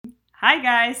Hi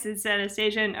guys, it's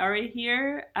Anastasia and Ari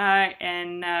here,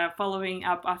 and following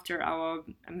up after our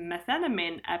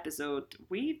methenamine episode,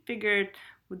 we figured it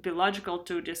would be logical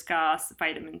to discuss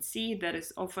vitamin C that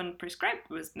is often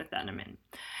prescribed with methenamine.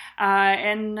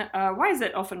 And why is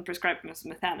it often prescribed with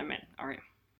methenamine, Ari?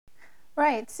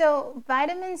 Right. So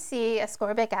vitamin C,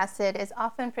 ascorbic acid, is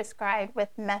often prescribed with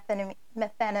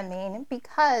methenamine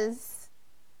because,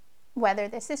 whether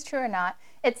this is true or not,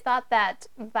 it's thought that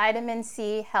vitamin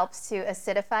C helps to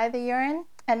acidify the urine,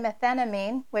 and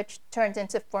methenamine, which turns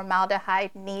into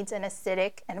formaldehyde, needs an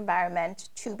acidic environment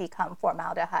to become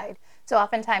formaldehyde. So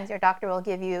oftentimes your doctor will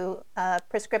give you a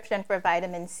prescription for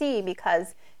vitamin C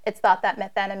because it's thought that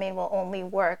methenamine will only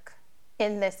work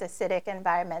in this acidic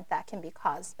environment that can be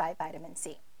caused by vitamin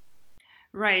C.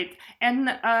 Right. And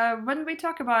when we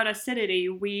talk about acidity,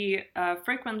 we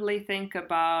frequently think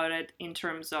about it in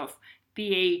terms of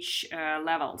pH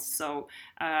levels. So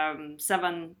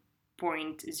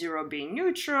 7.0 being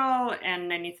neutral,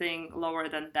 and anything lower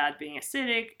than that being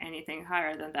acidic, anything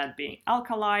higher than that being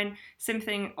alkaline. Same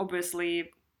thing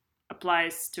obviously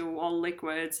applies to all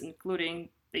liquids, including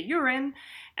the urine.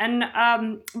 And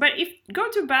but if go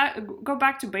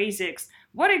back to basics,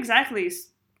 what exactly is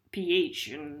pH,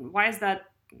 and why is that,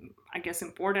 I guess,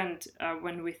 important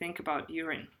when we think about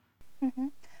urine? Mm-hmm.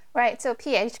 Right, so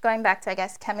pH, going back to, I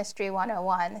guess, chemistry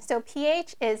 101. So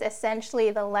pH is essentially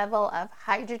the level of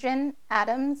hydrogen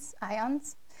atoms,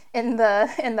 ions, in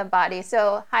the body.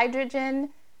 So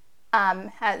hydrogen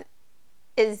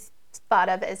is thought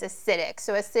of as acidic.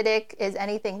 So acidic is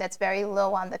anything that's very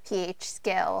low on the pH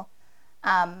scale.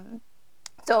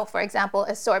 So for example,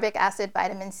 ascorbic acid,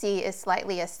 vitamin C, is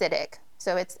slightly acidic.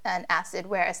 So it's an acid,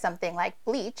 whereas something like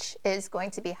bleach is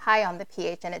going to be high on the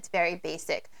pH and it's very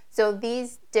basic. So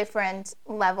these different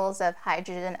levels of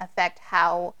hydrogen affect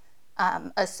how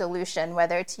a solution,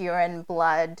 whether it's urine,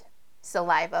 blood,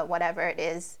 saliva, whatever it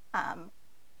is,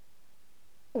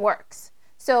 works.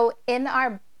 So in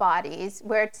our bodies,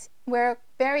 we're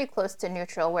very close to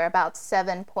neutral. We're about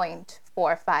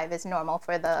 7.45 is normal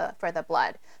for the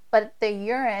blood, but the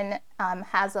urine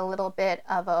has a little bit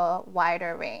of a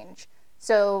wider range.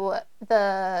 So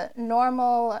the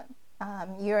normal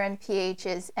urine pH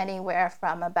is anywhere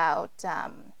from about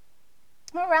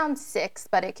around 6,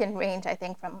 but it can range, I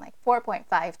think, from like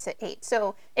 4.5 to 8.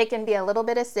 So it can be a little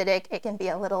bit acidic, it can be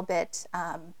a little bit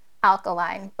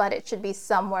alkaline, but it should be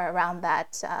somewhere around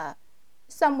that,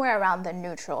 somewhere around the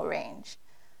neutral range.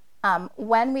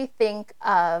 When we think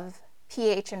of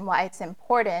pH and why it's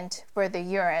important for the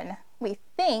urine, we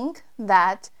think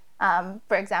that,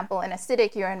 for example, an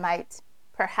acidic urine might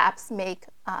perhaps make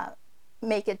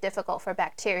it difficult for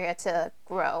bacteria to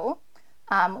grow,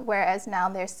 whereas now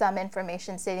there's some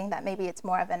information stating that maybe it's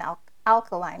more of an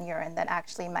alkaline urine that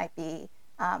actually might be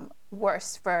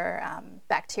worse for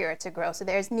bacteria to grow. So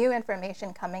there's new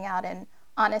information coming out, and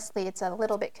honestly, it's a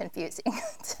little bit confusing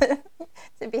to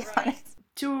be honest.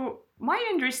 To my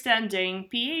understanding,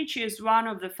 pH is one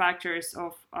of the factors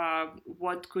of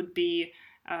what could be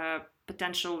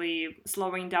potentially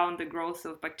slowing down the growth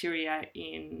of bacteria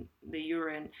in the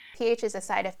urine. pH is a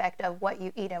side effect of what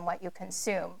you eat and what you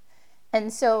consume.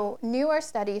 And so newer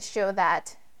studies show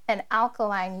that an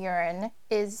alkaline urine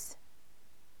is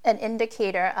an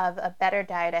indicator of a better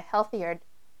diet, a healthier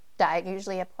diet,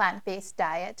 usually a plant-based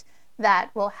diet,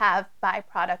 that will have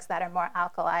byproducts that are more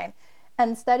alkaline.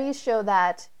 And studies show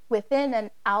that within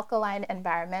an alkaline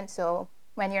environment, so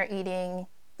when you're eating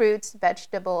fruits,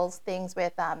 vegetables, things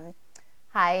with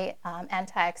high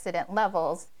antioxidant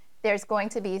levels, there's going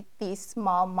to be these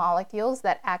small molecules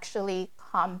that actually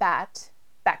combat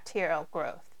bacterial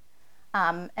growth.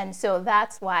 And so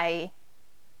that's why,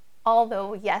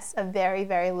 although, yes, a very,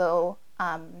 very low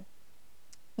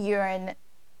urine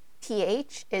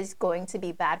pH is going to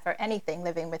be bad for anything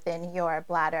living within your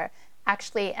bladder,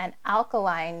 actually an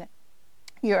alkaline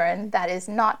urine that is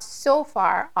not so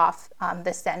far off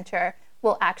the center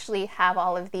will actually have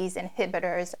all of these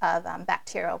inhibitors of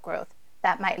bacterial growth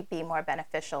that might be more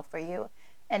beneficial for you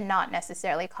and not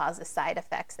necessarily cause the side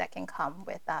effects that can come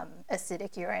with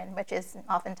acidic urine, which is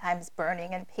oftentimes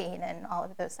burning and pain and all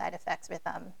of those side effects with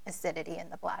acidity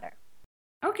in the bladder.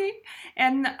 Okay,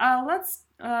 and let's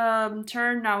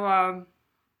turn our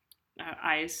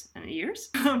eyes and ears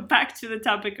back to the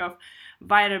topic of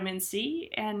vitamin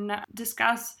C and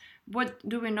discuss what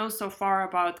do we know so far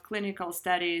about clinical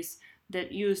studies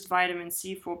that used vitamin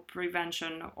C for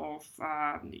prevention of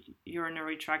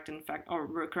urinary tract or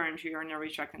recurrent urinary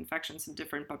tract infections in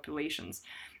different populations.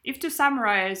 If to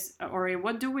summarize, Ori,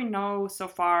 what do we know so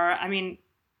far? I mean,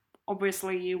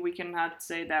 Obviously, we cannot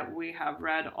say that we have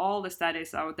read all the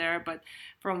studies out there, but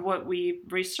from what we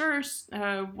researched,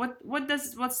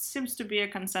 what seems to be a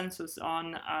consensus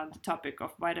on the topic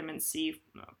of vitamin C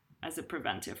as a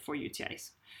preventive for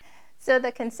UTIs? So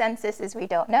the consensus is we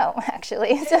don't know,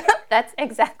 actually. So that's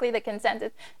exactly the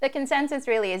consensus. The consensus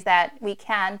really is that we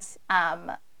can't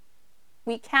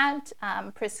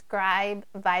prescribe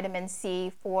vitamin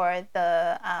C for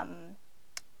the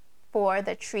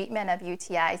treatment of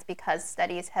UTIs because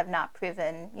studies have not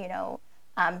proven,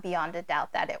 beyond a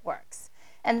doubt that it works.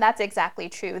 And that's exactly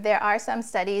true. There are some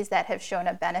studies that have shown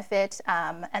a benefit,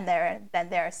 and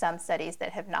there are some studies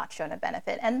that have not shown a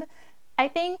benefit. And I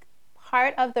think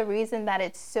part of the reason that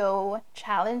it's so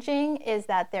challenging is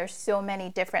that there's so many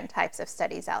different types of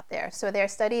studies out there. So there are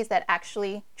studies that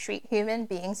actually treat human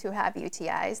beings who have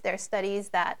UTIs. There are studies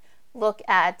that look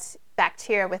at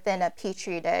bacteria within a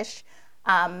petri dish.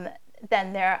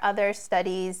 Then there are other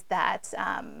studies that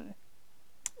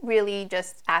really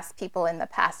just ask people in the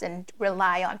past and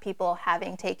rely on people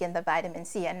having taken the vitamin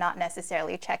C and not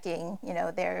necessarily checking,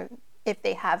 if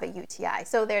they have a UTI.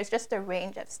 So there's just a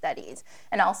range of studies.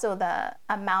 And also the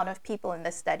amount of people in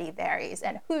the study varies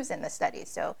and who's in the study.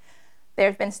 So there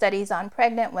have been studies on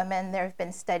pregnant women. There have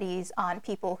been studies on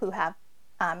people who have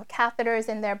catheters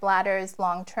in their bladders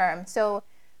long term. So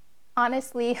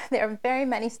honestly, there are very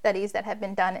many studies that have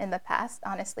been done in the past.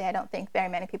 Honestly, I don't think very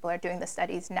many people are doing the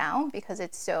studies now because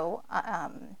it's so,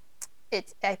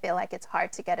 I feel like it's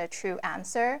hard to get a true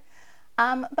answer.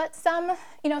 But some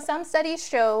studies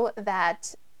show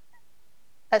that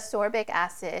ascorbic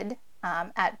acid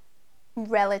at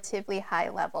relatively high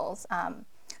levels,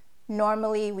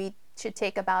 normally we should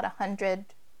take about 100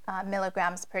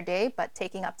 milligrams per day, but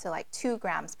taking up to like 2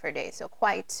 grams per day, so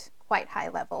quite high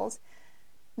levels,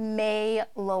 may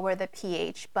lower the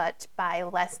pH, but by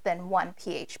less than 1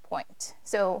 pH point.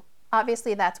 So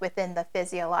obviously that's within the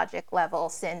physiologic level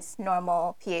since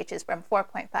normal pH is from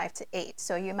 4.5 to 8.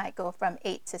 So you might go from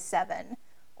 8 to 7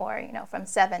 or, from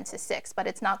 7 to 6, but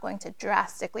it's not going to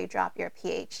drastically drop your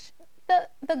pH.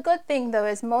 The good thing though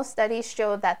is most studies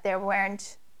show that there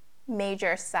weren't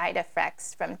major side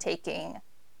effects from taking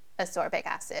ascorbic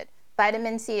acid.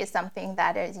 Vitamin C is something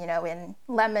that is, in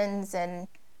lemons and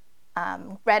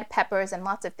red peppers and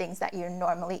lots of things that you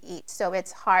normally eat. So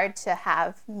it's hard to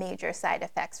have major side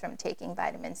effects from taking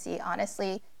vitamin C.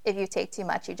 Honestly, if you take too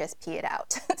much, you just pee it out,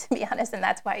 to be honest. And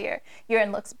that's why your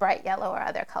urine looks bright yellow or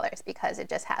other colors, because it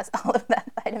just has all of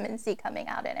that vitamin C coming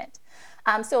out in it.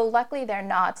 So luckily, they're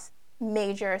not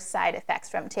major side effects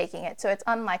from taking it. So it's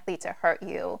unlikely to hurt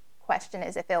you. Question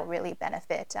is if it'll really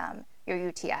benefit your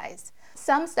UTIs.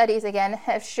 Some studies, again,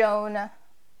 have shown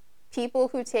people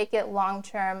who take it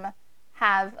long-term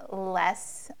have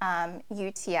less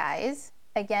UTIs.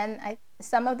 Again,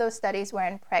 some of those studies were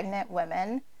in pregnant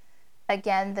women.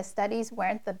 Again, the studies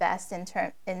weren't the best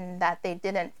in that they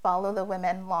didn't follow the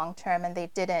women long-term and they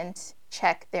didn't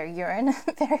check their urine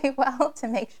very well to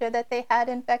make sure that they had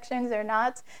infections or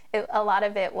not. A lot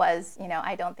of it was,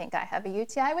 I don't think I have a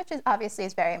UTI, which is obviously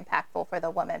is very impactful for the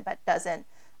woman, but doesn't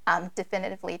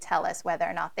definitively tell us whether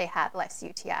or not they had less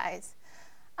UTIs.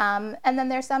 And then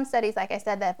there's some studies, like I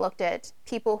said, that have looked at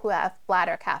people who have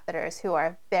bladder catheters, who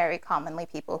are very commonly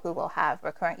people who will have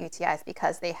recurrent UTIs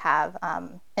because they have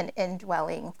an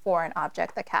indwelling foreign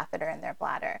object, the catheter, in their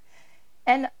bladder.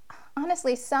 And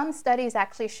honestly, some studies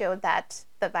actually showed that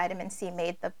the vitamin C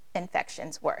made the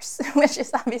infections worse, which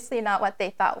is obviously not what they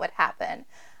thought would happen.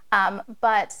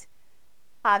 But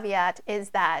caveat is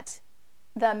that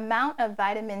the amount of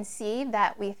vitamin C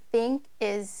that we think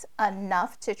is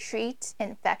enough to treat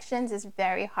infections is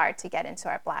very hard to get into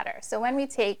our bladder. So when we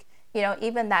take,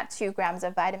 even that 2 grams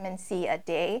of vitamin C a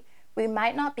day, we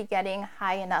might not be getting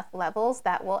high enough levels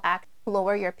that will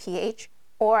lower your pH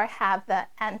or have the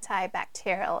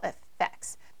antibacterial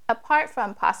effects. Apart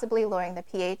from possibly lowering the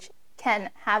pH, can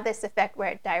have this effect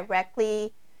where it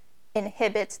directly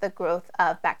inhibits the growth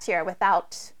of bacteria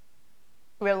without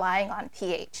relying on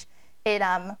pH. It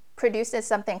produces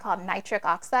something called nitric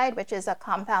oxide, which is a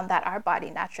compound that our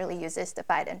body naturally uses to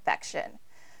fight infection.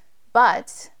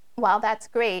 But while that's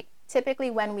great, typically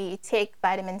when we take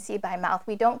vitamin C by mouth,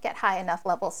 we don't get high enough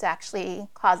levels to actually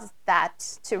cause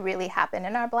that to really happen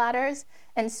in our bladders.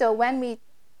 And so when we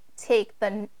take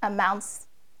the amounts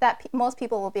that most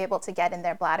people will be able to get in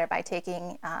their bladder by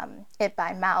taking it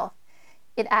by mouth,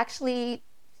 it actually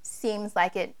seems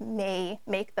like it may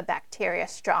make the bacteria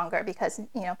stronger because,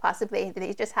 possibly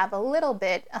they just have a little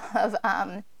bit of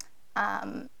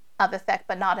effect,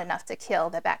 but not enough to kill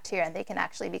the bacteria, and they can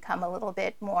actually become a little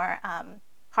bit more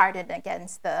hardened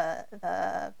against the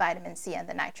vitamin C and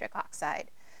the nitric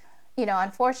oxide.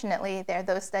 unfortunately, there are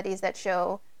those studies that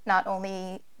show not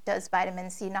only does vitamin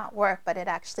C not work, but it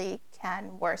actually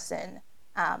can worsen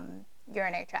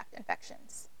urinary tract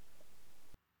infections.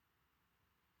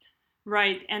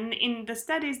 Right, and in the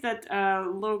studies that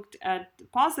looked at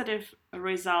positive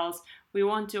results, we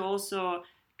want to also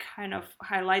kind of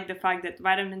highlight the fact that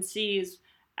vitamin C is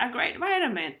a great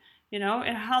vitamin.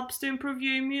 It helps to improve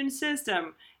your immune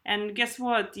system. And guess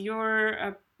what?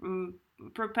 Your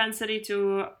propensity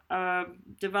to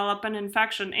develop an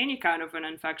infection, any kind of an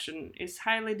infection, is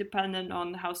highly dependent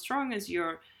on how strong is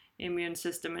your immune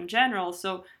system in general.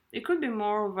 So it could be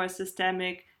more of a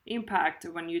systemic impact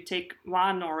when you take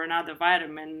one or another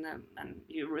vitamin, and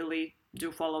you really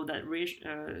do follow that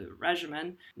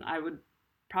regimen. I would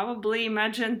probably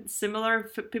imagine similar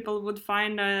people would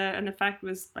find an effect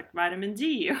with like vitamin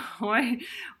D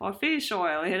or fish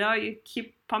oil. You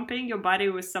keep pumping your body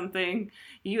with something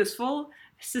useful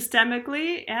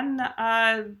systemically, and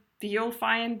you'll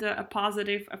find a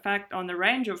positive effect on the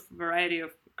range of variety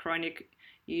of chronic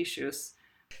issues.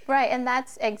 Right, and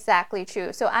that's exactly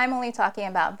true. So I'm only talking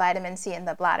about vitamin C in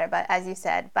the bladder, but as you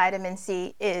said, vitamin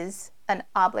C is an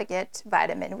obligate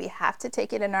vitamin. We have to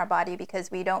take it in our body because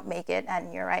we don't make it,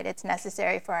 and you're right, it's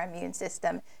necessary for our immune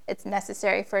system. It's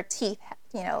necessary for teeth,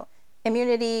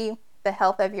 immunity, the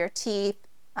health of your teeth.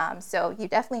 So you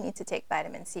definitely need to take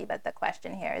vitamin C, but the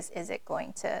question here is it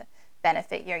going to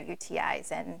benefit your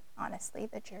UTIs? And honestly,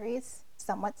 the jury is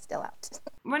somewhat still out.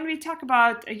 When we talk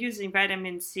about using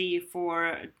vitamin C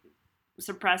for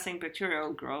suppressing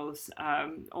bacterial growth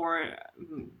or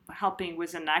helping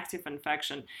with an active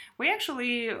infection, we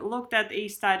actually looked at a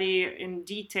study in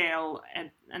detail,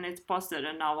 and it's posted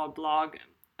on our blog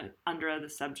under the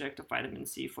subject of vitamin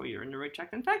C for urinary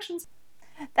tract infections.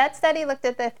 That study looked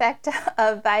at the effect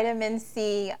of vitamin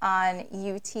C on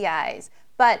UTIs,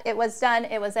 but it was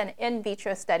an in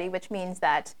vitro study, which means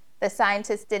that the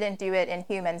scientists didn't do it in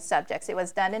human subjects. It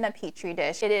was done in a petri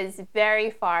dish. It is very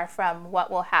far from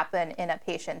what will happen in a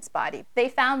patient's body. They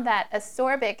found that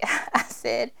ascorbic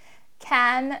acid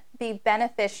can be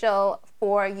beneficial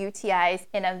for UTIs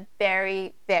in a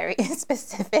very, very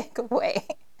specific way.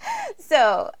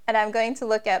 So, and I'm going to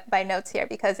look at my notes here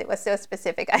because it was so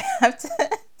specific, I have to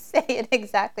say it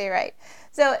exactly right.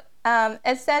 So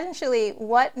essentially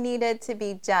what needed to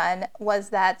be done was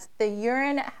that the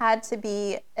urine had to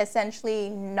be essentially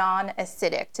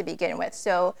non-acidic to begin with,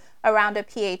 so around a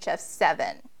pH of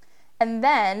 7. And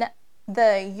then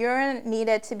the urine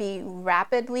needed to be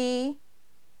rapidly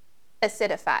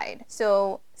acidified.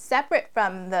 So separate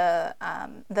from the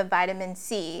vitamin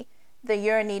C, the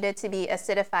urine needed to be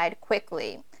acidified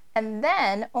quickly. And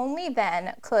then, only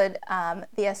then, could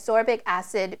the ascorbic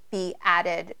acid be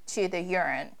added to the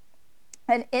urine.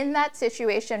 And in that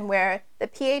situation where the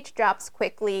pH drops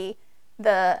quickly,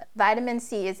 the vitamin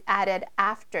C is added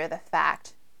after the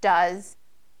fact, does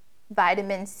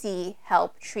vitamin C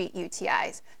help treat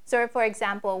UTIs? So, for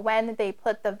example, when they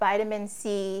put the vitamin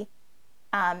C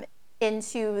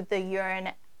into the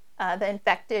urine, the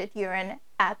infected urine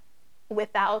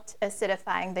without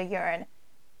acidifying the urine,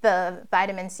 the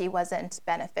vitamin C wasn't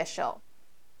beneficial.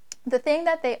 The thing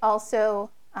that they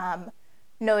also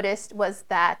noticed was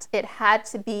that it had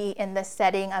to be in the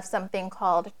setting of something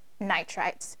called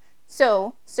nitrites.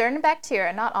 So certain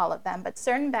bacteria, not all of them, but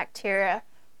certain bacteria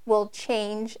will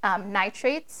change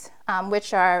nitrates,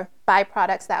 which are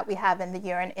byproducts that we have in the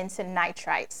urine, into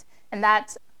nitrites. And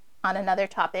that, on another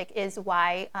topic, is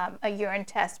why a urine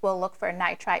test will look for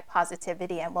nitrite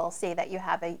positivity and will say that you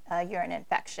have a urine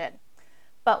infection.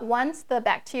 But once the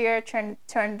bacteria turn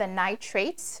the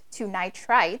nitrates to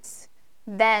nitrites,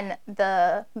 then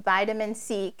the vitamin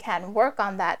C can work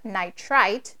on that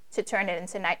nitrite to turn it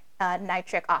into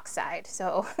nitric oxide.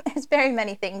 So there's very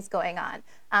many things going on.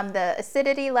 The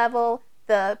acidity level,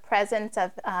 the presence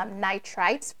of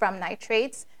nitrites from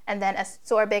nitrates, and then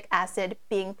ascorbic acid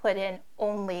being put in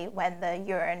only when the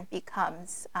urine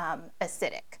becomes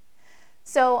acidic.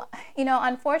 So,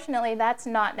 unfortunately, that's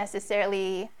not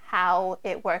necessarily how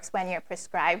it works when you're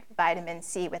prescribed vitamin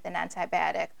C with an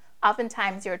antibiotic.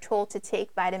 Oftentimes, you're told to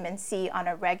take vitamin C on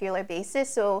a regular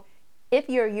basis. So if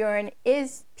your urine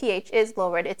pH is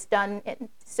lowered, it's done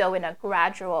so in a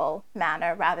gradual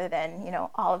manner rather than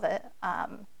all of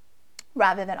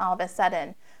a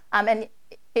sudden. And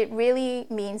it really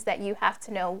means that you have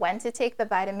to know when to take the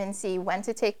vitamin C, when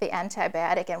to take the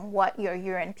antibiotic, and what your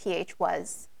urine pH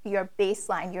was, your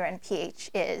baseline urine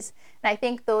pH is. And I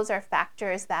think those are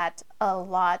factors that a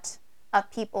lot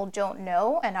of people don't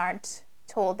know and aren't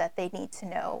told that they need to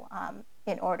know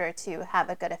in order to have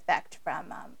a good effect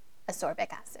from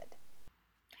ascorbic acid.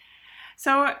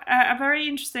 So a very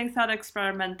interesting thought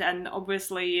experiment and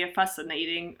obviously a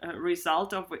fascinating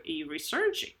result of a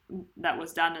research that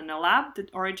was done in a lab that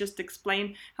Ori just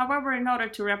explained. However, in order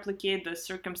to replicate the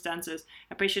circumstances,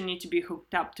 a patient needs to be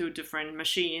hooked up to different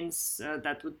machines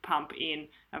that would pump in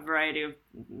a variety of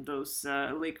those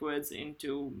liquids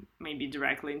into maybe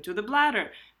directly into the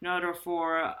bladder in order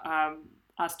for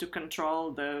us to control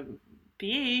the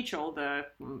pH or the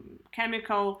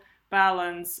chemical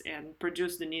balance and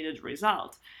produce the needed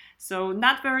result. So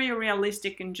not very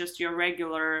realistic in just your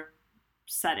regular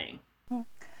setting.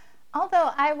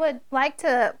 Although I would like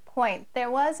to point,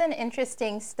 there was an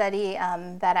interesting study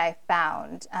that I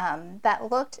found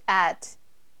that looked at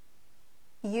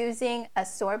using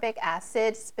ascorbic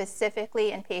acid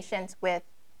specifically in patients with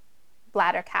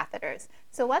bladder catheters.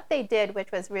 So what they did,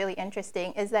 which was really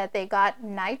interesting, is that they got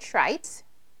nitrite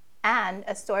and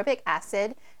ascorbic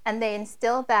acid, and they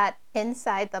instilled that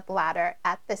inside the bladder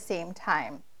at the same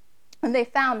time. And they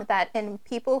found that in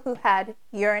people who had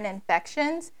urine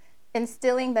infections,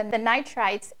 instilling the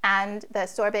nitrites and the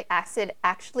ascorbic acid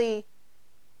actually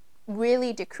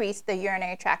really decreased the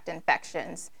urinary tract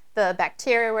infections. The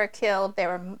bacteria were killed. There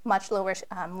were much lower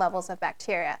levels of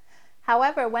bacteria.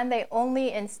 However, when they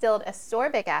only instilled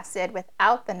ascorbic acid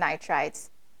without the nitrites,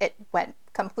 it went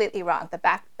completely wrong. The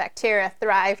bacteria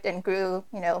thrived and grew,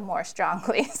 more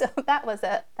strongly. So that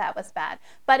was bad.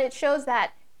 But it shows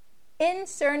that in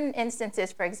certain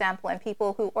instances, for example, in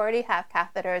people who already have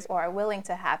catheters or are willing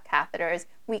to have catheters,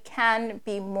 we can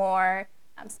be more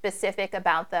specific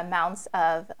about the amounts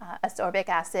of ascorbic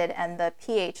acid and the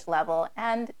pH level,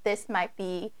 and this might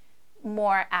be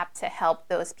more apt to help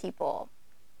those people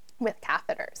with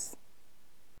catheters.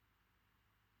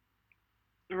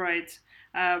 Right.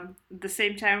 At the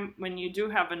same time, when you do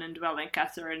have an indwelling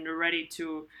catheter and you're ready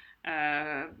to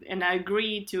and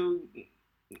agree to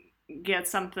get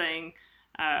something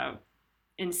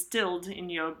instilled in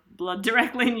your blood,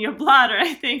 directly in your bladder,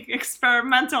 I think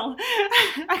experimental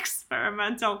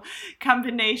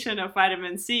combination of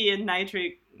vitamin C and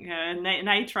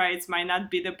nitrites might not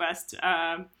be the best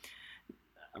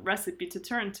recipe to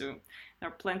turn to. There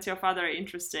are plenty of other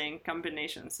interesting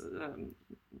combinations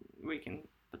we can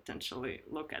potentially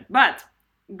look at. But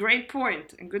great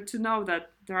point, and good to know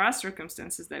that there are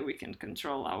circumstances that we can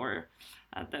control our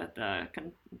the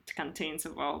contents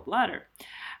of our bladder.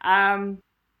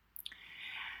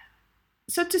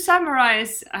 So to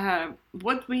summarize,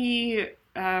 what we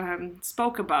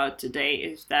spoke about today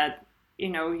is that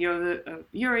your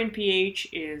urine pH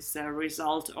is a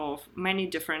result of many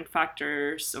different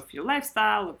factors of your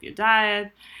lifestyle, of your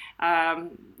diet.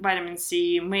 Vitamin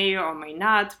C may or may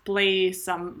not play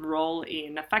some role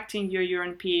in affecting your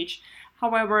urine pH.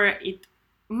 However, it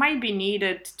might be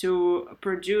needed to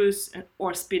produce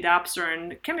or speed up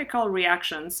certain chemical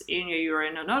reactions in your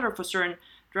urine in order for certain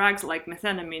drugs like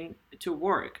methenamine to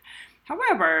work.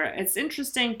 However, it's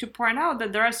interesting to point out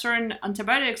that there are certain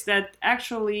antibiotics that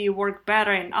actually work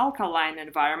better in alkaline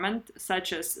environment,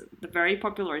 such as the very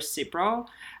popular Cipro,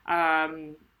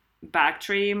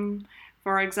 Bactrim,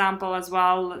 for example, as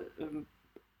well.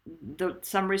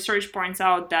 Some research points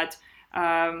out that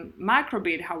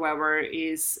macrobid, however,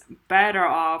 is better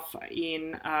off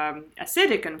in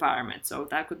acidic environment. So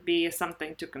that could be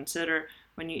something to consider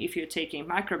if you're taking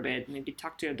macrobid. Maybe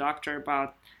talk to your doctor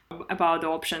about the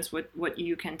options, what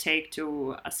you can take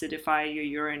to acidify your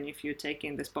urine if you're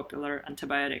taking this popular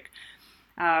antibiotic.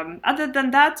 Other than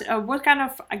that, what kind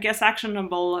of,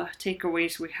 actionable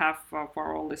takeaways we have for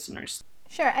our listeners?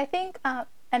 Sure. I think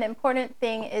an important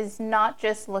thing is not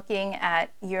just looking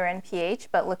at urine pH,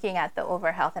 but looking at the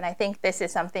overall health. And I think this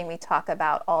is something we talk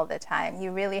about all the time.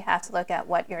 You really have to look at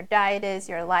what your diet is,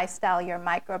 your lifestyle, your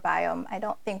microbiome. I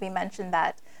don't think we mentioned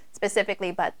that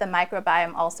specifically, but the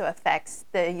microbiome also affects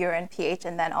the urine pH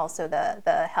and then also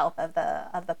the health of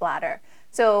the bladder.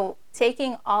 So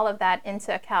taking all of that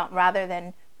into account rather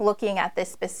than looking at this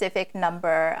specific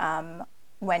number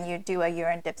when you do a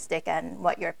urine dipstick and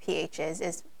what your pH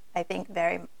is I think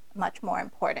very much more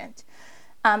important.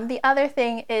 The other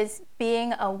thing is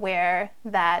being aware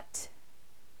that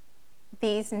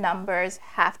these numbers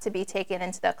have to be taken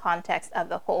into the context of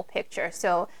the whole picture.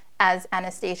 So as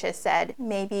Anastasia said,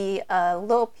 maybe a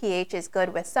low pH is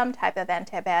good with some type of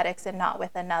antibiotics and not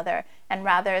with another. And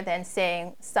rather than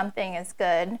saying something is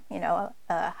good, a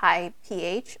high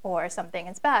pH, or something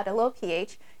is bad, a low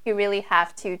pH, you really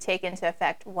have to take into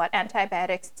effect what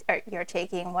antibiotics you're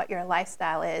taking, what your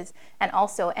lifestyle is, and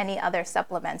also any other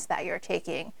supplements that you're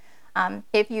taking.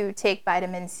 If you take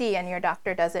vitamin C and your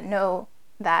doctor doesn't know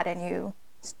that and you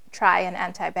try an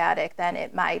antibiotic, then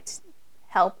it might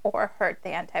help or hurt the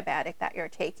antibiotic that you're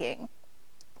taking.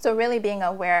 So really being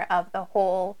aware of the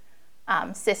whole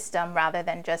system rather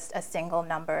than just a single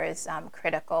number is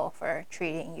critical for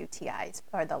treating UTIs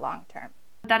for the long term.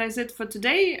 That is it for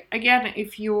today. Again,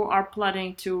 if you are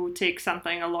planning to take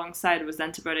something alongside with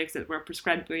antibiotics that were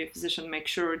prescribed by your physician, make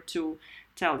sure to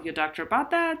tell your doctor about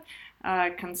that.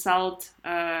 Consult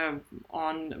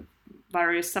on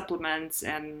various supplements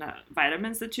and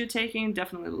vitamins that you're taking.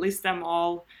 Definitely list them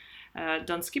all.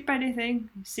 Don't skip anything.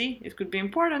 See, it could be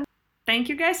important. Thank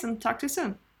you guys and talk to you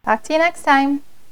soon. Talk to you next time.